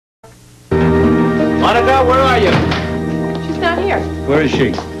Monica, where are you? She's not here. Where is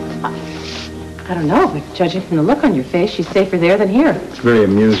she? I don't know, but judging from the look on your face, she's safer there than here. It's very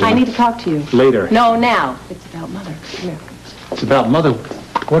amusing. I need to talk to you. Later. No, now. It's about Mother. Come here. It's about Mother.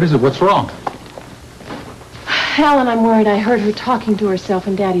 What is it? What's wrong? Helen, I'm worried I heard her talking to herself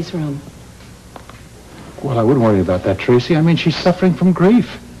in Daddy's room. Well, I wouldn't worry about that, Tracy. I mean, she's suffering from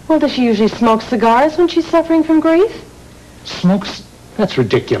grief. Well, does she usually smoke cigars when she's suffering from grief? Smokes? That's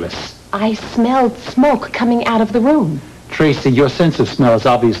ridiculous. I smelled smoke coming out of the room. Tracy, your sense of smell has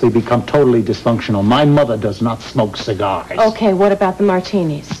obviously become totally dysfunctional. My mother does not smoke cigars. Okay, what about the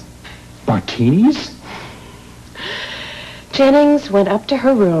martinis? Martinis? Jennings went up to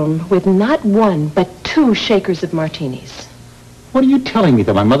her room with not one, but 2 shakers of martinis. What are you telling me,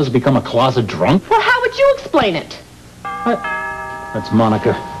 that my mother's become a closet drunk? Well, how would you explain it? What? That's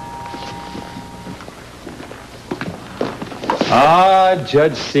Monica. Ah,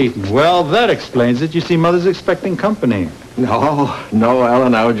 Judge Seaton. Well, that explains it. You see, Mother's expecting company. No,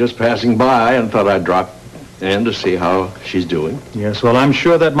 Ellen. I was just passing by and thought I'd drop in to see how she's doing. Yes, well, I'm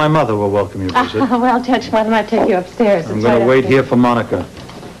sure that my mother will welcome your visit. Well, Judge, why don't I take you upstairs? I'm going to wait here for Monica.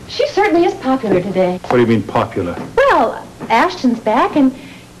 She certainly is popular today. What do you mean, popular? Well, Ashton's back, and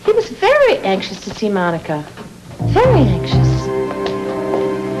he was very anxious to see Monica. Very anxious.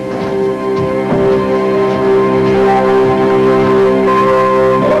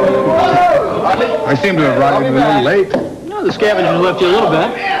 I seem to have arrived a little late. No, the scavengers left you a little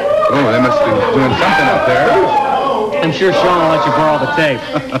bit. Oh, they must be doing something up there. I'm sure Sean will let you borrow the tape.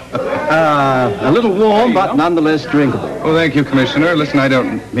 A little warm, but nonetheless drinkable. Well, thank you, Commissioner. Listen, I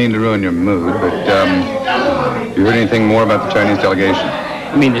don't mean to ruin your mood, but you heard anything more about the Chinese delegation?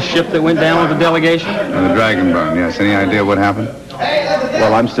 You mean the ship that went down with the delegation? The Dragon Bone, yes. Any idea what happened?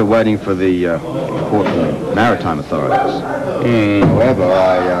 Well, I'm still waiting for the report from the maritime authorities. However,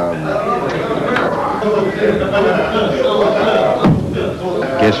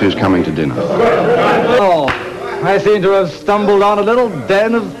 guess who's coming to dinner? Oh, I seem to have stumbled on a little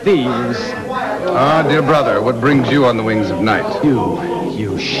den of thieves. Ah, dear brother, what brings you on the wings of night?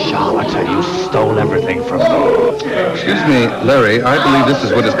 You charlatan, you stole everything from me. Excuse me, Larry, I believe this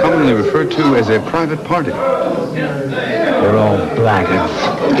is what is commonly referred to as a private party. You're all blackguards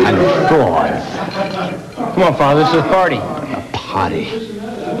and frauds. Come on, Father, this is a party. A party.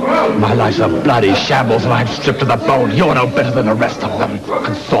 My life's a bloody shambles and I'm stripped to the bone. You're no better than the rest of them.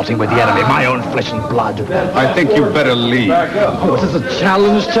 Consorting with the enemy, my own flesh and blood. I think you better leave. Oh, is this a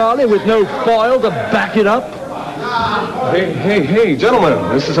challenge, Charlie, with no foil to back it up? Hey,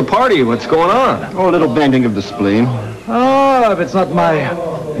 gentlemen, this is a party. What's going on? Oh, a little bending of the spleen. Oh, if it's not my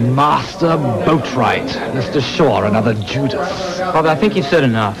master boatwright, Mr. Shaw, another Judas. Father, I think you've said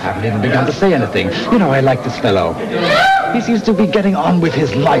enough. I haven't even begun to say anything. You know, I like this fellow. He seems to be getting on with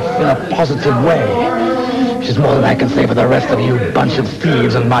his life in a positive way. Which is more than I can say for the rest of you bunch of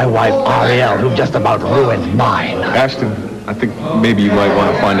thieves and my wife, Ariel, who just about ruined mine. Ashton, I think maybe you might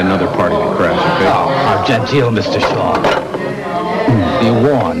want to find another party to crash, okay? Oh, how genteel, Mr. Shaw. Be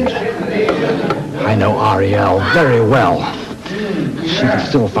warned. I know Ariel very well. She can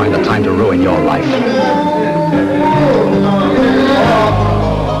still find the time to ruin your life.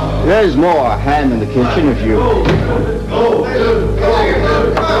 There's more ham in the kitchen if you...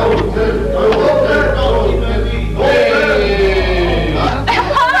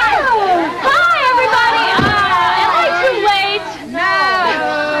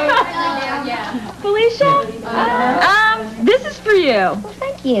 This is for you. Well,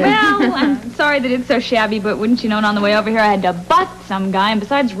 thank you. Well, I'm sorry that it's so shabby, but wouldn't you know, on the way over here, I had to butt some guy, and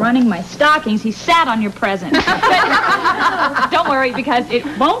besides running my stockings, he sat on your present. But don't worry, because it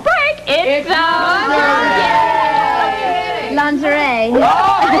won't break. It's Lingerie.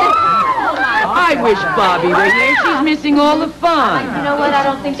 I wish Bobby were here. She's missing all the fun. You know what? I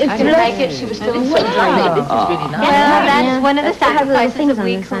don't think she's going to make it. She was still in surgery. This is really nice. Well, that's one of the sacrifices a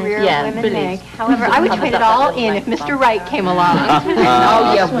weak career women make. However, I would trade it all in if Mr. Wright came along.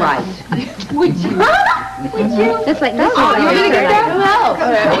 Oh, yeah, right. Would you? Just like this. Oh, you're going to get that? No.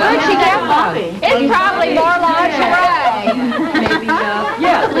 Where'd she get Bobby? It's probably more lingerie. Maybe,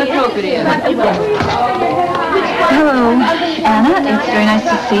 Yeah, let's hope it is. Hello, Anna. It's very nice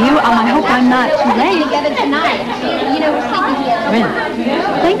to see you. I hope I'm not too late. Together tonight. You know, we're sleeping together.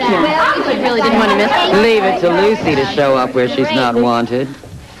 Thank you. I really didn't want to miss it. Leave it to Lucy to show up where she's not wanted.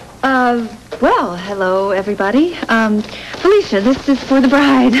 Well, hello, everybody. Felicia, this is for the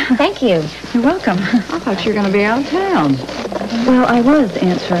bride. Thank you. You're welcome. I thought you were going to be out of town. Well, I was,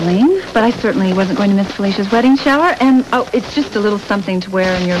 Aunt Charlene, but I certainly wasn't going to miss Felicia's wedding shower, and, it's just a little something to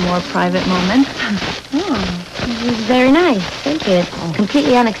wear in your more private moments. Oh, was very nice. Thank you. It's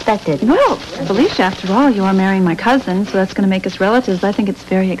completely unexpected. Well, Felicia, after all, you are marrying my cousin, so that's going to make us relatives. I think it's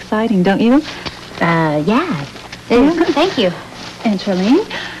very exciting, don't you? Yeah. Thank you. And Charlene?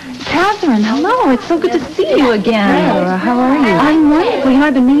 Catherine, hello. It's so good to see you again. Laura, how are you? I'm wonderful. You know,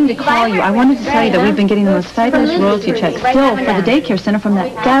 I've been meaning to call you. I wanted to tell you that we've been getting the most fabulous royalty checks still for the daycare center from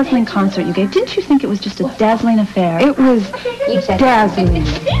that dazzling concert you gave. Didn't you think it was just a dazzling affair? It was dazzling.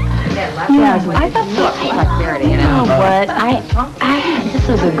 Dazzling. I thought so. You know what? This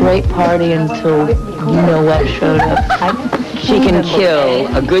was a great party until you know what showed up. She can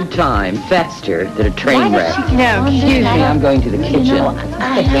kill a good time faster than a train wreck. No, Excuse me, I'm going to the kitchen.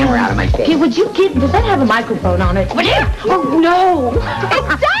 Get the camera out of my face. Hey, would you get... Does that have a microphone on it? Would you? Oh, no.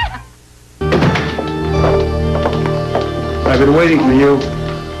 It's that. I've been waiting for you.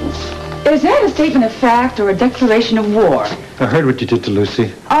 Is that a statement of fact or a declaration of war? I heard what you did to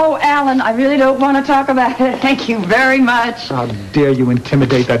Lucy. Oh, Alan, I really don't want to talk about it. Thank you very much. How dare you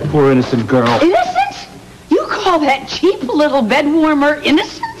intimidate that poor innocent girl? Innocent? You call that cheap little bed warmer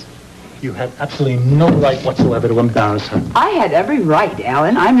innocent? You have absolutely no right whatsoever to embarrass her. I had every right,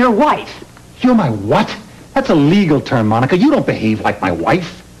 Alan. I'm your wife. You're my what? That's a legal term, Monica. You don't behave like my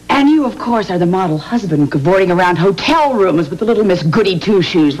wife. And you, of course, are the model husband cavorting around hotel rooms with the little Miss Goody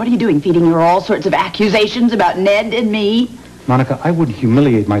Two-Shoes. What are you doing, feeding her all sorts of accusations about Ned and me? Monica, I wouldn't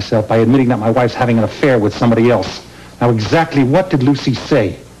humiliate myself by admitting that my wife's having an affair with somebody else. Now, exactly what did Lucy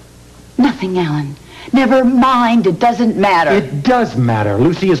say? Nothing, Alan. Never mind. It doesn't matter. It does matter.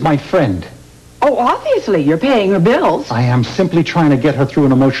 Lucy is my friend. Oh, obviously, you're paying her bills. I am simply trying to get her through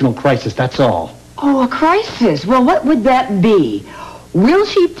an emotional crisis, that's all. Oh, a crisis. Well, what would that be? Will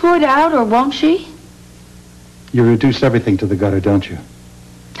she put out or won't she? You reduce everything to the gutter, don't you?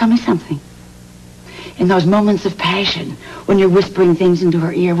 Tell me something. In those moments of passion, when you're whispering things into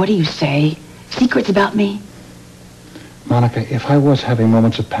her ear, what do you say? Secrets about me? Monica, if I was having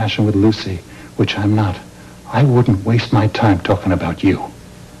moments of passion with Lucy, which I'm not, I wouldn't waste my time talking about you.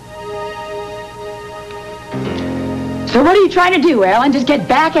 So what are you trying to do, Alan? Just get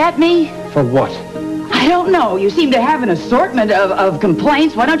back at me? For what? I don't know. You seem to have an assortment of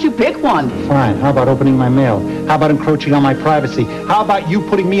complaints. Why don't you pick one? Fine. How about opening my mail? How about encroaching on my privacy? How about you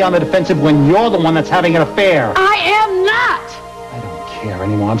putting me on the defensive when you're the one that's having an affair? I am not! I don't care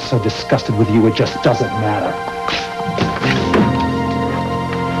anymore. I'm so disgusted with you, it just doesn't matter.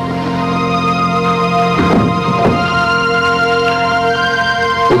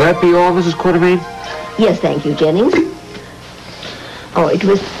 Will that be all, Mrs. Quartermain? Yes, thank you, Jennings. Oh, it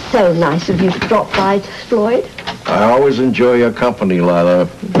was so nice of you to drop by, Floyd. I always enjoy your company, Lila.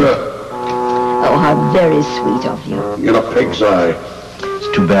 Oh, how very sweet of you. In a pig's eye.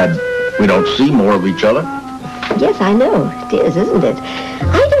 It's too bad we don't see more of each other. Yes, I know. It is, isn't it?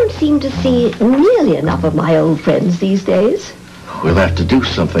 I don't seem to see nearly enough of my old friends these days. We'll have to do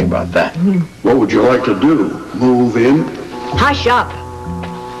something about that. What would you like to do? Move in? Hush up.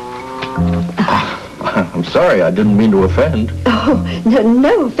 I'm sorry, I didn't mean to offend. Oh,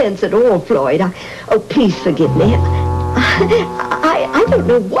 no offense at all, Floyd. Oh, please forgive me. I don't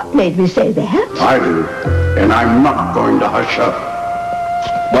know what made me say that. I do, and I'm not going to hush up.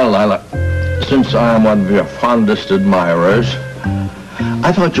 Well, Lila, since I am one of your fondest admirers,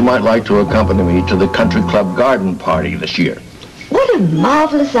 I thought you might like to accompany me to the country club garden party this year. What a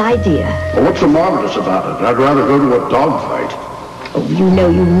marvelous idea. Well, what's so marvelous about it? I'd rather go to a dogfight. Oh, you know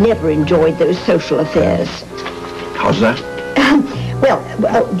you never enjoyed those social affairs. How's that? Well,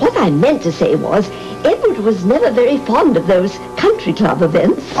 what I meant to say was, Edward was never very fond of those country club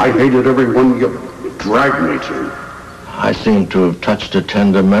events. I hated every one you dragged me to. I seem to have touched a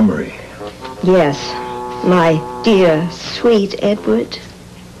tender memory. Yes, my dear, sweet Edward.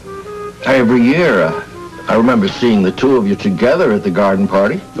 Every year, I remember seeing the two of you together at the garden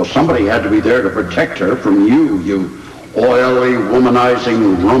party. Well, somebody had to be there to protect her from you oily,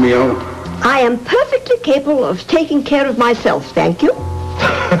 womanizing Romeo. I am perfectly capable of taking care of myself, thank you.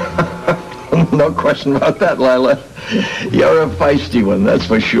 No question about that, Lila. You're a feisty one, that's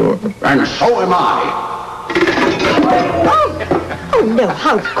for sure. And so am I. Oh, no,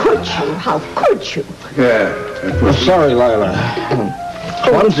 how could you? How could you? Yeah, it was... Sorry, Lila.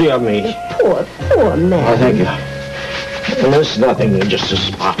 Clumsy of me. Poor man. Oh, thank you. And there's nothing, just a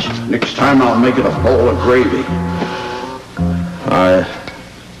spot. Next time I'll make it a bowl of gravy. I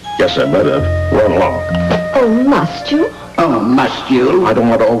guess I better run along. Oh, must you? Oh, must you? I don't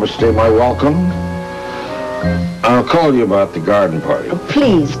want to overstay my welcome. I'll call you about the garden party. Oh,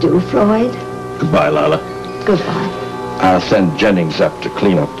 please do, Floyd. Goodbye, Lila. Goodbye. I'll send Jennings up to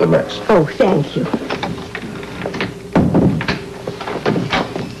clean up the mess. Oh, thank you.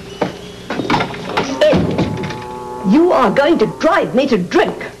 are going to drive me to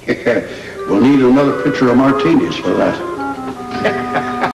drink. We'll need another pitcher of martinis for that.